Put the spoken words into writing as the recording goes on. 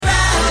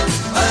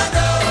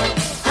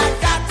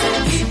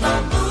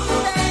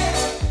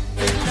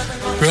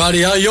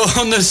Rightio, you're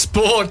on the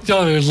sport.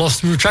 Oh,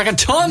 lost track of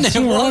time now.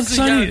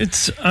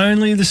 It's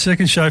only the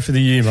second show for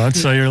the year, mate,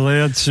 so you're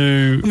allowed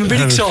to have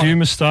a few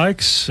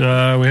mistakes. We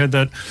had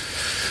that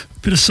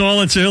bit of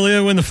silence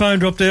earlier when the phone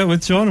dropped out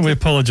with John, and we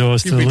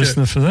apologise to the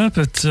listener for that,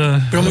 but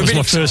it was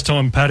my first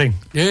time patting.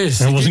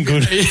 Yes. It wasn't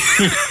good.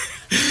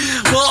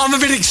 Well, I'm a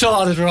bit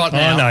excited right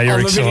now. I know you're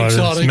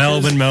excited. It's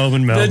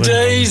Melbourne. The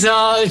D's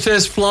are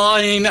just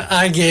flying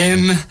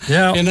again.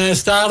 Yeah. In the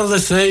start of the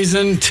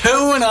season,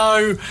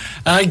 2-0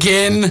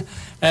 again.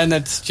 And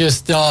it's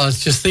just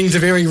things are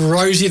very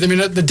rosy at the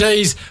minute. The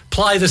D's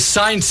play the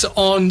Saints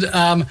on,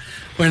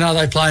 when are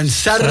they playing?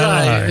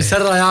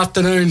 Saturday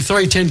afternoon,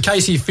 3:10,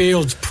 Casey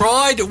Fields.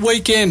 Pride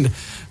weekend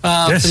for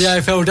the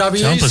AFLW.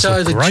 Jumpers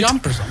so the great.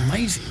 jumpers are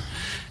amazing.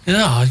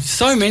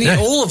 So many,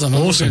 all of them.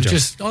 Awesome.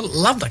 I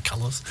love the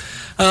colours.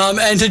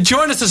 And to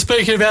join us to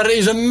speak about it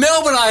is a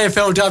Melbourne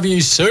AFLW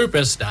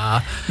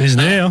superstar. Is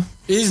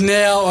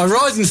now a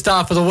rising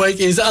star for the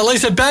week is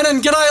Alyssa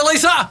Bannan. G'day,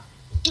 Alyssa.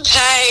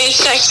 Hey,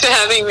 thanks for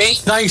having me.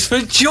 Thanks for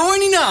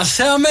joining us.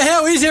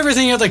 How is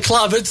everything at the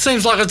club? It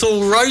seems like it's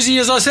all rosy,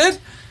 as I said.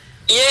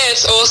 Yeah,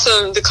 it's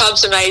awesome. The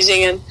club's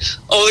amazing and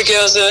all the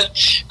girls are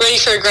ready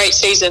for a great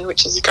season,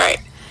 which is great.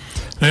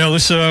 Now,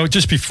 Alyssa,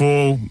 just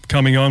before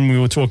coming on, we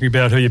were talking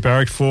about who you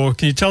barracked for.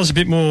 Can you tell us a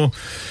bit more,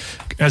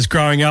 as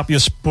growing up,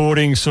 your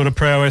sporting sort of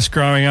prowess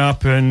growing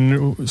up,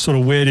 and sort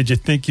of where did you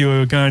think you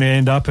were going to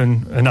end up,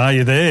 and are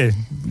you there?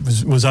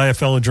 Was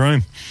AFL a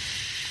dream?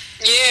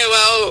 Yeah,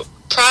 well,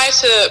 prior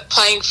to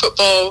playing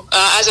football,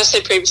 as I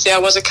said previously, I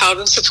was a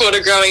Carlton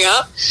supporter growing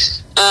up.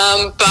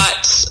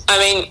 But, I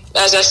mean,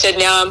 as I said,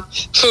 now I'm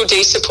full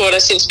D supporter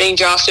since being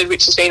drafted,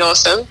 which has been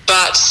awesome.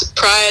 But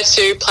prior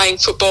to playing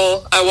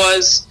football, I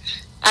was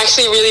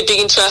actually really big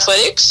into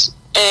athletics,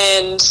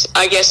 and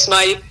I guess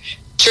my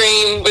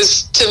dream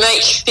was to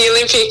make the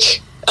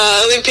Olympic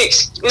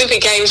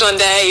Games one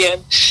day,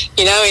 and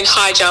in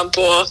high jump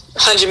or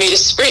 100-metre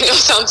sprint or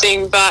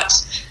something, but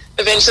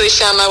eventually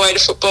found my way to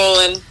football,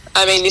 and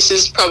I mean, this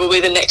is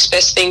probably the next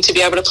best thing to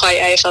be able to play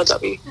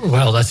AFLW.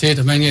 Well, that's it.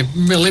 I mean,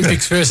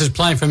 Olympics versus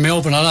playing for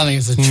Melbourne, I don't think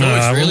it's a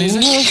choice, really, is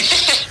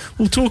it?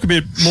 We'll talk a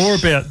bit more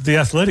about the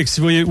athletics.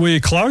 Were you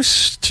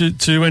close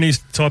to any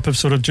type of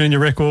sort of junior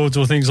records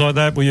or things like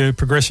that? Were you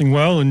progressing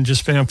well and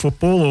just found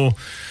football, or?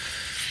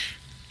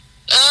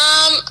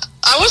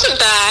 I wasn't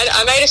bad.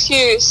 I made a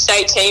few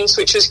state teams,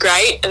 which was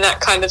great, and that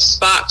kind of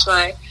sparked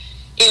my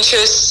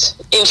interest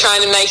in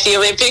trying to make the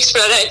Olympics,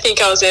 but I don't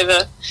think I was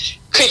ever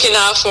quick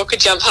enough or could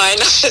jump high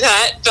enough for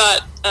that.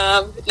 But,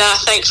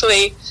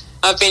 thankfully,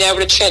 I've been able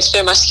to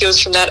transfer my skills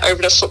from that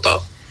over to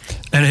football.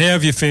 And how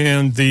have you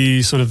found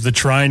the sort of the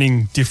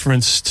training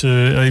difference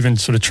to even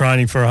sort of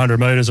training for 100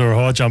 metres or a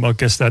high jump? I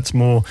guess that's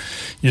more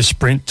your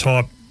sprint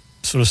type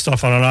sort of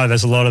stuff. I don't know.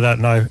 There's a lot of that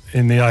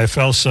in the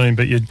AFL scene,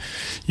 but you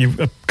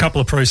a couple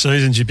of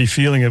pre-seasons, you'd be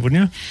feeling it,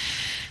 wouldn't you?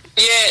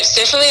 Yeah, it's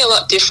definitely a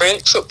lot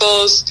different.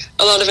 Football's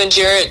a lot of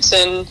endurance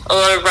and a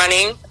lot of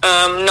running,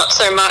 not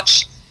so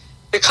much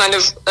the kind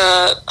of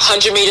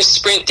 100-metre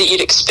sprint that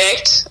you'd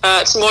expect.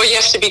 It's more you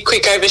have to be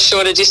quick over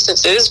shorter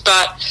distances,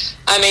 but,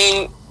 I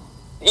mean,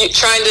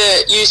 trying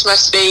to use my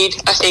speed,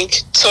 I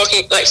think,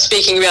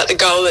 speaking about the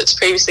goal that's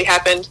previously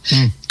happened,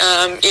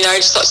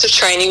 just lots of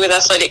training with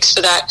athletics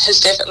for that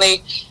has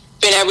definitely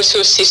been able to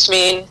assist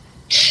me in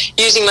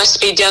using my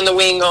speed down the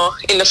wing or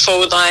in the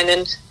forward line.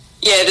 And,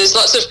 yeah, there's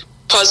lots of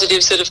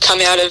positives that have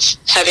come out of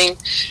having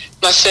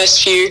my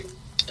first few,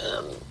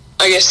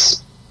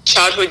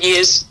 childhood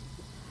years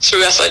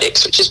through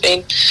athletics, which has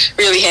been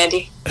really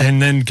handy.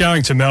 And then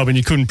going to Melbourne,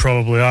 you couldn't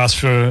probably ask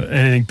for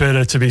anything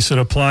better to be sort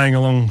of playing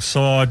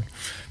alongside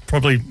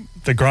probably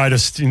the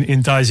greatest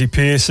in Daisy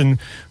Pearce, and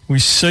we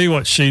see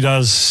what she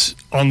does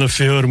on the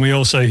field, and we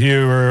also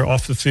hear her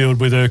off the field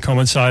with her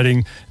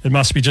commentating. It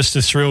must be just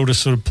a thrill to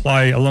sort of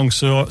play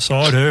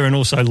alongside her and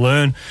also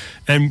learn.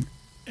 And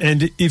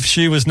if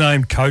she was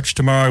named coach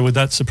tomorrow, would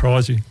that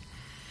surprise you?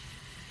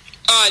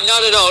 Oh,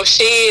 not at all.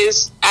 She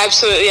is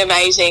absolutely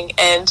amazing,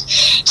 and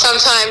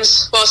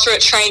sometimes whilst we're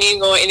at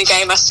training or in a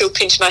game, I still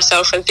pinch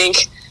myself and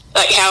think,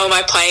 how am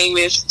I playing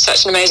with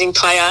such an amazing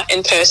player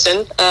in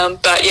person?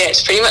 But yeah,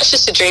 it's pretty much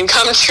just a dream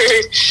come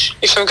true,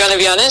 if I'm going to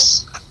be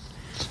honest.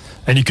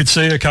 And you could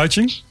see her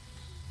coaching?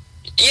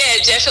 Yeah,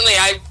 definitely.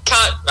 I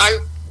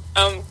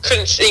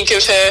couldn't think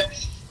of her,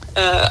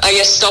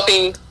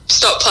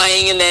 stop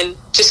playing and then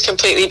just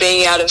completely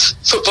being out of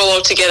football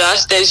altogether.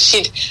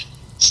 She'd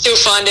still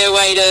find her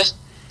way to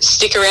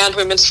stick around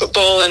women's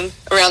football and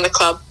around the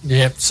club.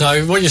 Yep.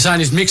 So what you're saying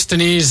is mixed and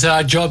his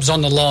job's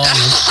on the line.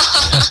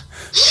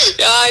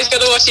 He's got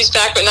to watch his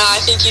back, but no, I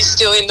think he's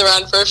still in the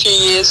run for a few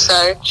years,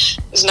 so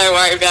there's no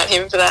worry about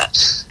him for that.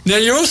 Now,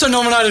 you're also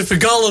nominated for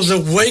Goal of the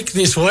Week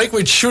this week,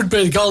 which should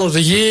be the Goal of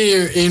the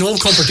Year in all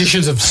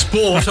competitions of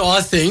sport,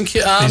 I think.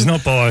 He's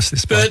not biased,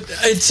 this but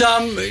it's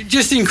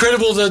just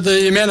incredible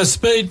the amount of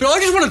speed. But I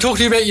just want to talk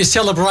to you about your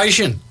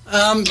celebration.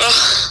 Can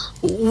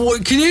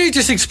you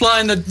just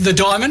explain the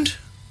diamond?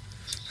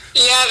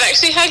 Yeah, I've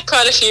actually had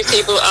quite a few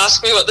people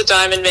ask me what the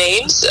diamond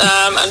means.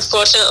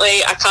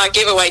 Unfortunately, I can't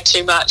give away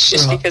too much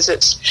just because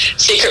it's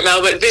secret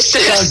Melbourne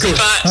business. Oh, good.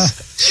 But,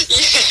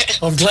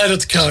 yeah. I'm glad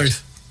it's code.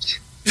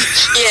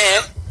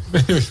 Yeah.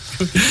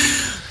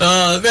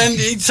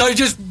 And so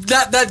just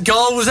that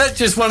goal, was that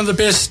just one of the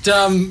best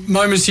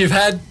moments you've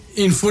had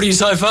in footy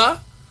so far?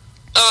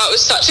 Oh, it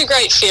was such a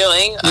great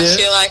feeling. Yeah. I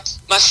feel like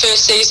my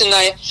first season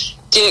I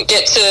didn't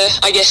get to,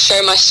 I guess,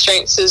 show my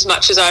strengths as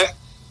much as I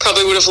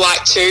probably would have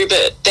liked to,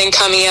 but then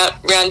coming out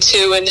round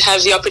 2 and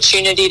have the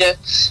opportunity to,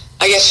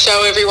 I guess,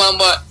 show everyone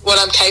what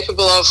I'm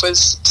capable of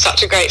was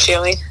such a great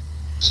feeling.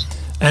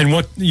 And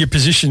what your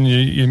position,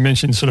 you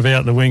mentioned sort of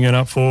out the wing and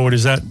up forward,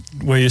 is that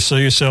where you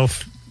see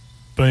yourself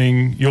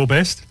being your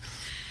best?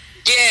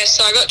 Yeah,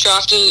 so I got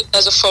drafted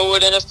as a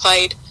forward and have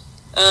played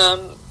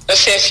a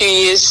fair few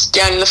years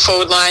down in the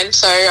forward line,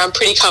 so I'm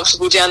pretty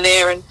comfortable down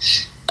there. And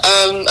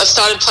I've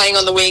started playing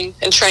on the wing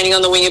and training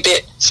on the wing a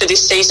bit for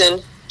this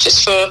season,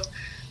 just for,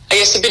 I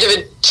guess, a bit of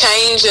a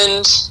change,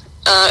 and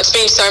it's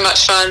been so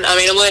much fun. I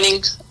mean, I'm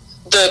learning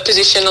the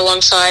position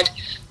alongside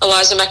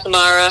Eliza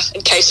McNamara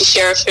and Casey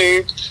Sheriff,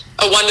 who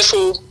are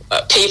wonderful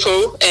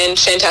people and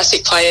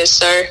fantastic players,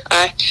 so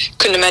I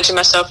couldn't imagine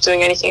myself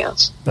doing anything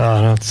else.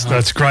 Oh,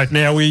 that's great.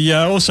 Now, we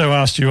also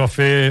asked you off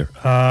air,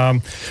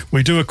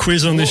 we do a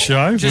quiz on this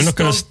show. We're not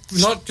going to...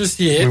 Not just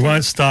yet. We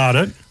won't start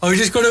it. Oh, we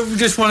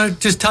just want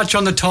to touch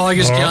on the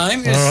Tigers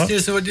game.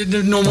 Just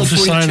the normal I'm just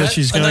footy saying chat. that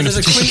she's going to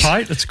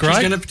participate. It's great.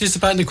 She's going to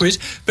participate in the quiz.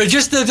 But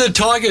just the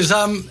Tigers,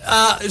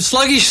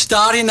 sluggish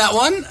start in that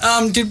one.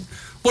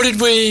 What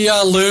did we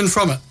learn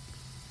from it?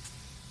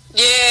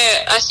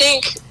 Yeah, I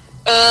think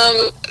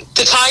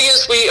the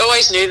Tigers, we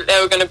always knew that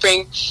they were going to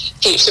bring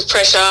heaps of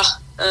pressure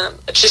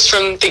just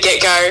from the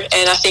get-go,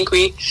 and I think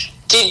we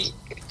did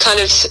kind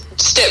of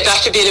step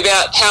back a bit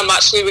about how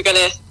much we were going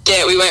to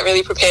get. We weren't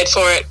really prepared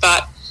for it,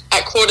 but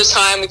at quarter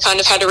time we kind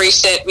of had a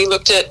reset. We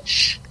looked at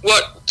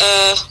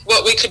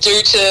what we could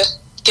do to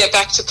get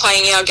back to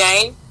playing our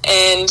game,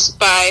 and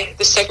by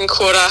the second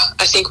quarter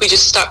I think we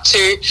just stuck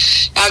to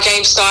our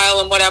game style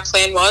and what our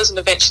plan was, and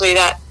eventually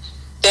that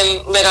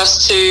then led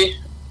us to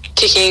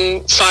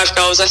kicking 5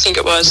 goals, I think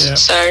it was. Yeah.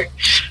 So it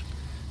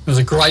was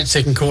a great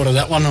second quarter,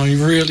 that one.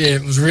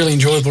 It was really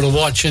enjoyable to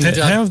watch. And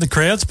how have the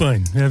crowds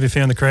been? How have you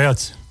found the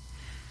crowds?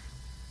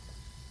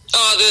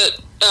 Oh,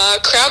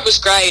 the crowd was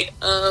great.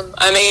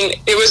 I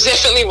mean, it was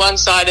definitely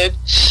one-sided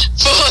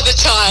for the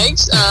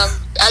Tigers,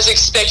 as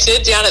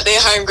expected, down at their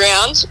home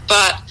ground.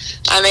 But,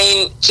 I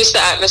mean, just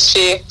the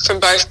atmosphere from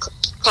both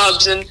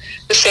clubs and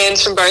the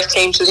fans from both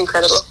teams was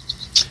incredible.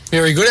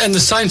 Very good. And the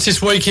Saints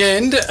this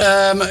weekend,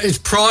 it's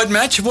Pride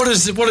match. What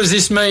does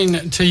this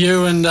mean to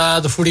you and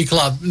the footy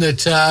club, that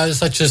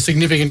such a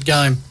significant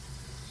game?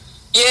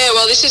 Yeah,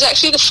 well, this is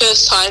actually the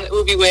first time that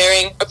we'll be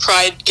wearing a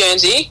Pride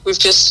Guernsey. We've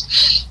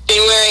just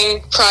been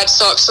wearing Pride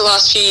socks the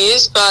last few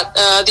years, but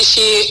this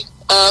year,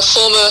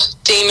 former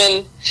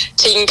Demon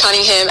Tegan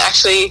Cunningham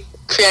actually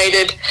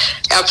created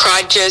our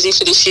Pride jersey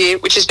for this year,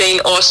 which has been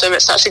awesome.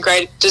 It's such a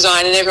great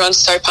design and everyone's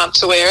so pumped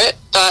to wear it.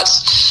 But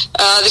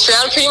this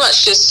round pretty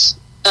much just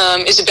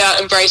is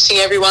about embracing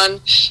everyone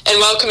and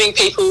welcoming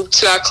people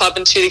to our club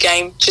and to the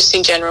game just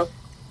in general.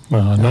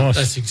 Oh, nice.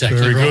 That's exactly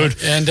Very right.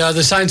 good. And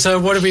the Saints,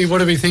 what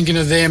are we thinking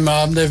of them?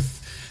 They've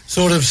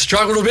sort of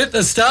struggled a bit at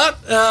the start.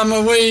 Are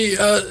we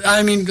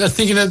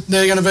thinking that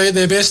they're going to be at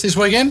their best this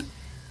weekend?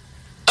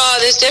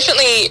 There's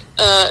definitely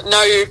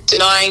no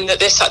denying that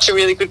they're such a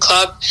really good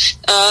club.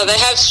 They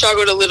have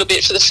struggled a little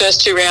bit for the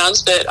first 2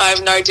 rounds, but I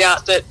have no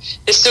doubt that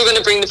they're still going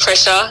to bring the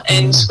pressure,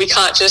 and we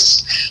can't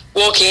just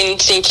walk in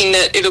thinking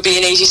that it'll be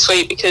an easy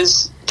sweep,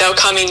 because they'll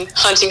come in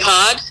hunting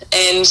hard,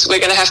 and we're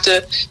going to have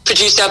to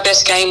produce our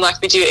best game like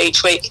we do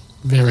each week.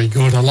 Very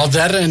good. I love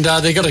that. And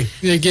they get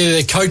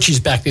their coaches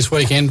back this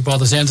weekend by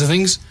the sounds of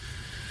things.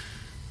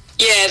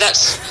 Yeah,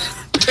 that's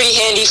pretty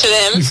handy for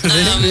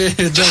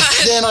them.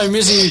 Dano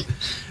missing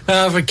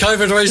for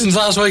COVID reasons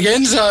last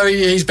weekend, so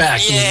he's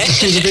back. Yeah.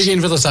 He's a big in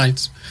for the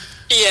Saints.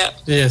 Yeah.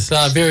 Yes,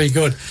 very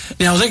good.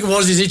 Now, I think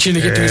Waz is itching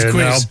to get to his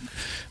quiz.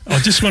 I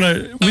just want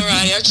to... All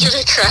right, I'll give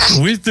it a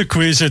crack. With the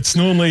quiz, it's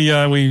normally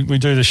we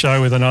do the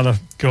show with another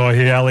guy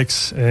here,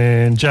 Alex,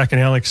 and Jack and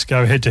Alex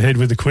go head-to-head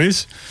with the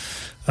quiz.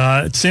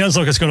 It sounds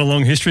like it's got a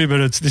long history,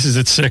 but this is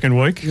its second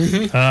week.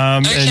 Okay.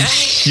 And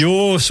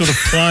you're sort of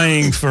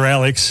playing for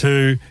Alex,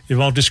 who, if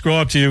I'll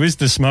describe to you, is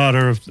the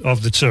smarter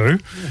of the two.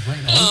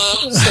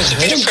 Such a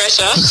bit of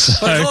pressure.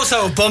 But he's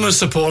also a Bombers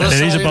supporter.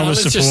 And he's a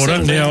Bombers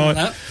supporter. Now,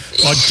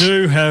 I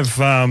do have...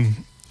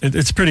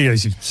 it's pretty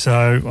easy.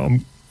 So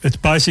it's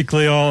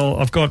basically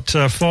I've got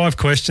 5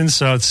 questions,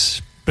 so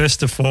it's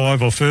best of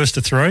 5 or first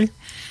of 3.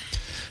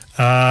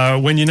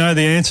 When you know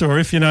the answer, or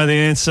if you know the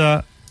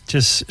answer,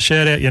 just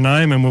shout out your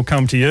name and we'll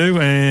come to you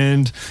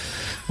and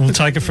we'll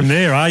take it from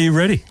there. Are you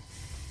ready?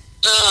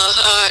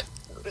 I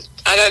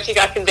don't think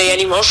I can be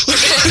any more.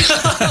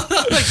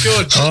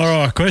 Good. All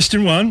right,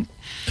 question 1.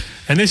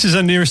 And this is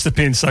the nearest the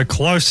pin, so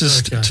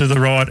closest to the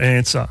right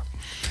answer.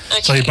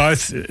 Okay. So you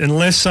both,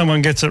 unless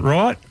someone gets it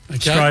right,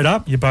 straight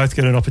up, you both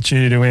get an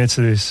opportunity to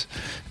answer this.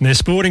 And they're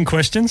sporting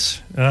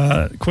questions.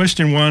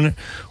 Question 1,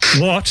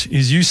 what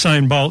is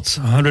Usain Bolt's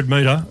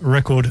 100-metre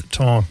record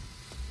time?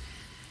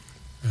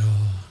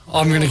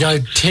 I'm going to go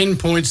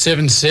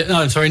 10.77.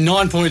 No, sorry,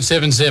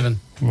 9.77.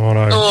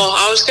 Righto. Oh,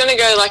 I was going to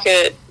go like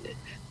a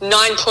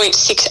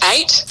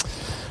 9.68.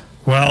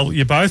 Well,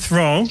 you're both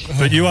wrong,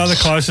 but you are the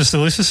closest,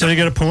 Alyssa, so you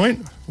get a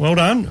point. Well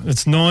done.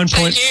 It's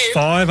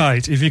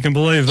 9.58, if you can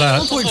believe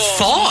that.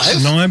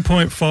 9.5?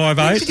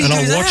 9.58, and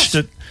I watched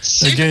it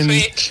Super again.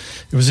 quick.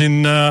 It was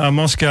in a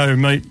Moscow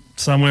meet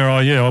somewhere.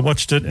 I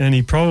watched it, and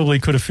he probably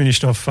could have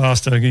finished off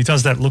faster. He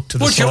does that look to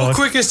the What's side. your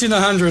quickest in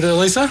 100,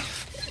 Alyssa?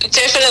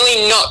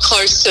 Definitely not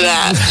close to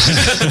that.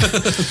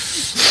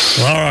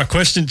 All right,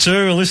 question 2.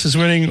 Alyssa's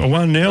winning a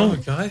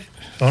 1-0. Okay.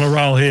 On a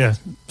roll here.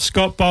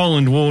 Scott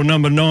Boland wore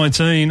number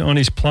 19 on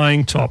his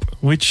playing top.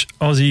 Which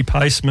Aussie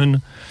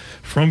paceman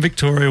from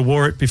Victoria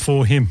wore it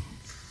before him?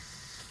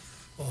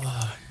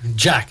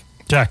 Jack.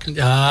 Jack.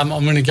 I'm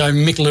going to go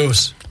Mick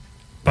Lewis.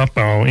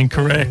 Papa,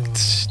 incorrect.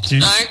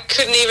 I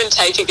couldn't even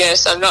take a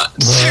guess. I'm not all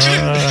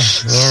right.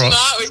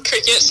 smart with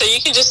cricket, so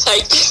you can just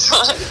take this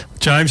one.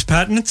 James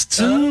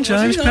Pattinson.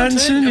 James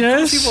Pattinson,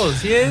 yes. Of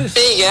course he was, yes.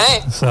 There you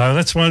go. So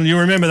that's one. You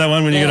remember that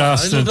one when you get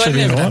asked to They be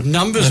didn't right. have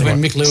numbers Anyway.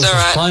 when Mick Lewis It's all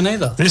was right. playing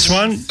either. This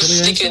one.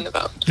 Stick it in the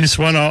belt. This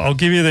one, I'll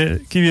give you the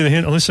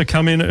hint. Alyssa,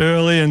 come in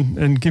early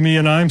and give me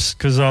your names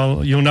because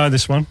you'll know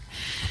this one.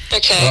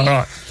 Okay. All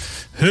right.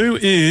 Who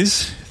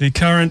is the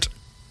current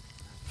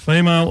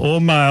female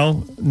or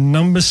male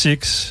number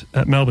 6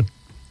 at Melbourne?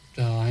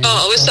 Oh,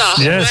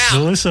 Alyssa. Yes, Wow.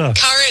 Alyssa.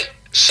 Current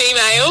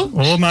female.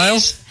 Or male?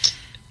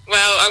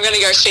 Well, I'm going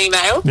to go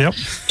female. Yep.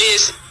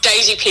 Is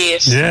Daisy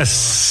Pearce.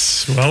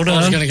 Well I was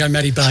done. going to go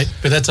Matty Bate,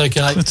 but that's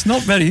okay. It's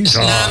not Maddie.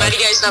 No, Maddie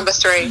goes number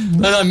 3.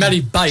 No,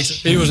 Matty Bate.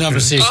 He was number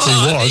 6. Oh,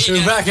 He there was. you He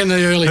was go. back in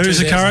the early 2000s. Who's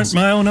the current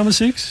male number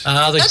 6?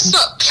 That's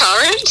not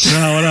current.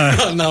 No, I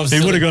know. No,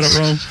 He would have got it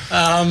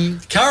wrong.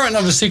 Current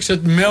number 6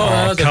 at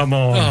Melbourne. Oh, come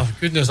on. Oh,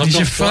 goodness. He's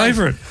your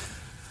favourite.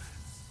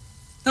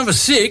 Number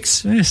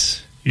 6?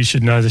 Yes. You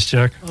should know this,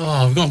 Jack.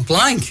 Oh, I've gone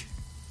blank.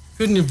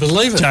 Couldn't you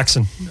believe it?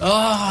 Jackson.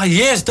 Oh,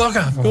 yes, Docker,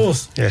 of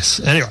course.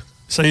 Yes. Anyway,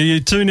 so you're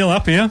 2-0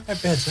 up here. How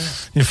bad's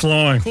that? You're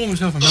flying. Call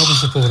myself a Melbourne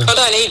supporter. I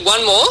don't need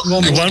one more.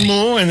 One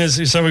more, and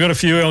so we've got a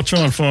few. I'll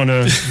try and find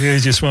the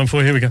easiest one for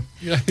you. Here we go.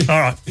 Yeah.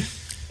 All right.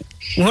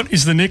 What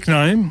is the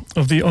nickname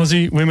of the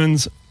Aussie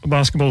women's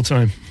basketball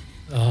team?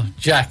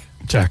 Jack.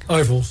 Jack.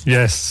 Ovals.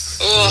 Yes.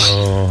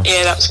 Oh.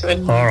 Yeah, that was good.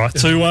 All right.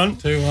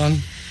 2-1. 2-1.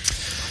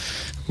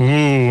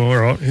 Ooh, all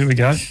right. Here we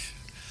go.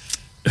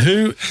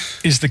 Who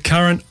is the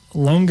current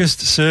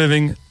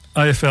longest-serving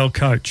AFL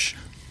coach?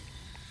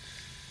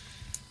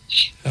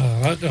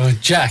 All right.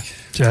 Jack.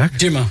 Jack.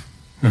 Dimmer.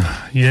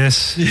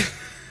 Yes.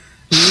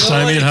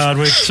 Damien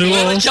Hardwick.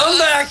 2-all. Come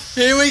back.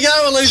 Here we go,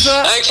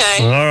 Alyssa.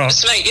 Okay. All right.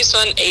 Let's make this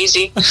one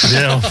easy.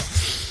 Yeah.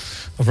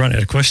 I've run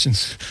out of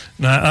questions.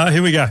 No,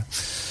 here we go.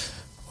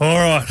 All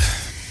right.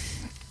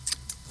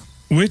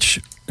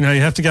 Now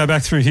you have to go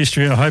back through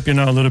history. I hope you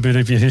know a little bit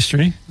of your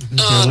history.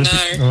 Oh,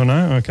 no. Oh,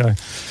 no? Okay.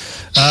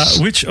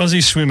 Which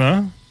Aussie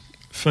swimmer,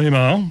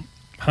 female,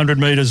 100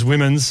 metres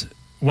women's,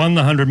 won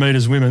the 100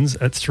 metres women's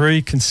at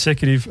 3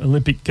 consecutive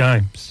Olympic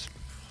Games?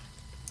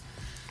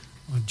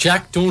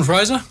 Jack Dawn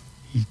Fraser.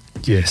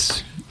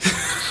 Yes.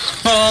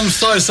 Oh, I'm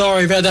so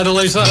sorry about that,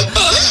 Alyssa.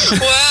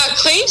 Wow,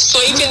 clean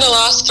sweep in the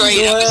last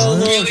 3. That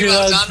was really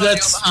well done on your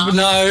behalf.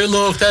 No,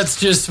 look, that's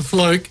just a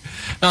fluke.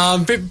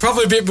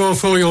 Probably a bit more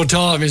for your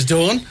time, is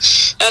Dawn.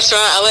 That's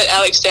right. I let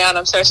Alex down.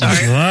 I'm so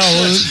sorry.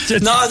 Well,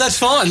 No, that's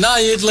fine. No,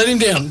 you'd let him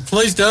down.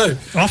 Please do.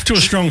 off to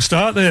a strong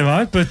start there,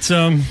 mate. But,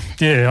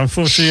 yeah,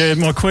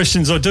 unfortunately, my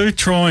questions, I do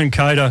try and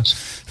cater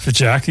for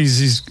Jack.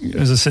 He's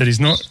as I said, he's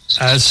not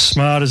as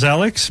smart as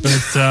Alex, but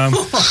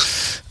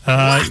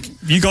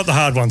you got the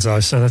hard ones, though,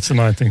 so that's the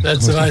main thing.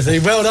 That's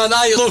amazing. Well done.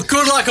 Hey, look,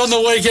 good luck on the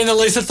weekend,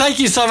 Alyssa. Thank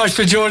you so much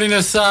for joining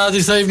us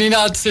this evening.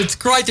 It's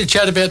great to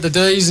chat about the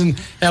D's and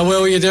how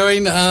well you're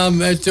doing.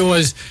 It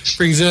always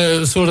brings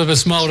a sort of a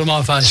smile to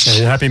my face. Yeah,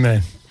 you're a happy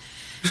man.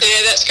 Yeah,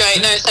 that's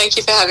great. No, thank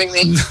you for having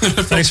me.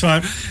 Thanks,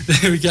 mate.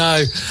 There we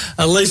go.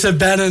 Alyssa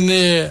Bannan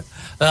there,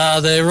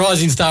 the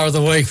rising star of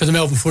the week for the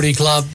Melbourne Footy Club.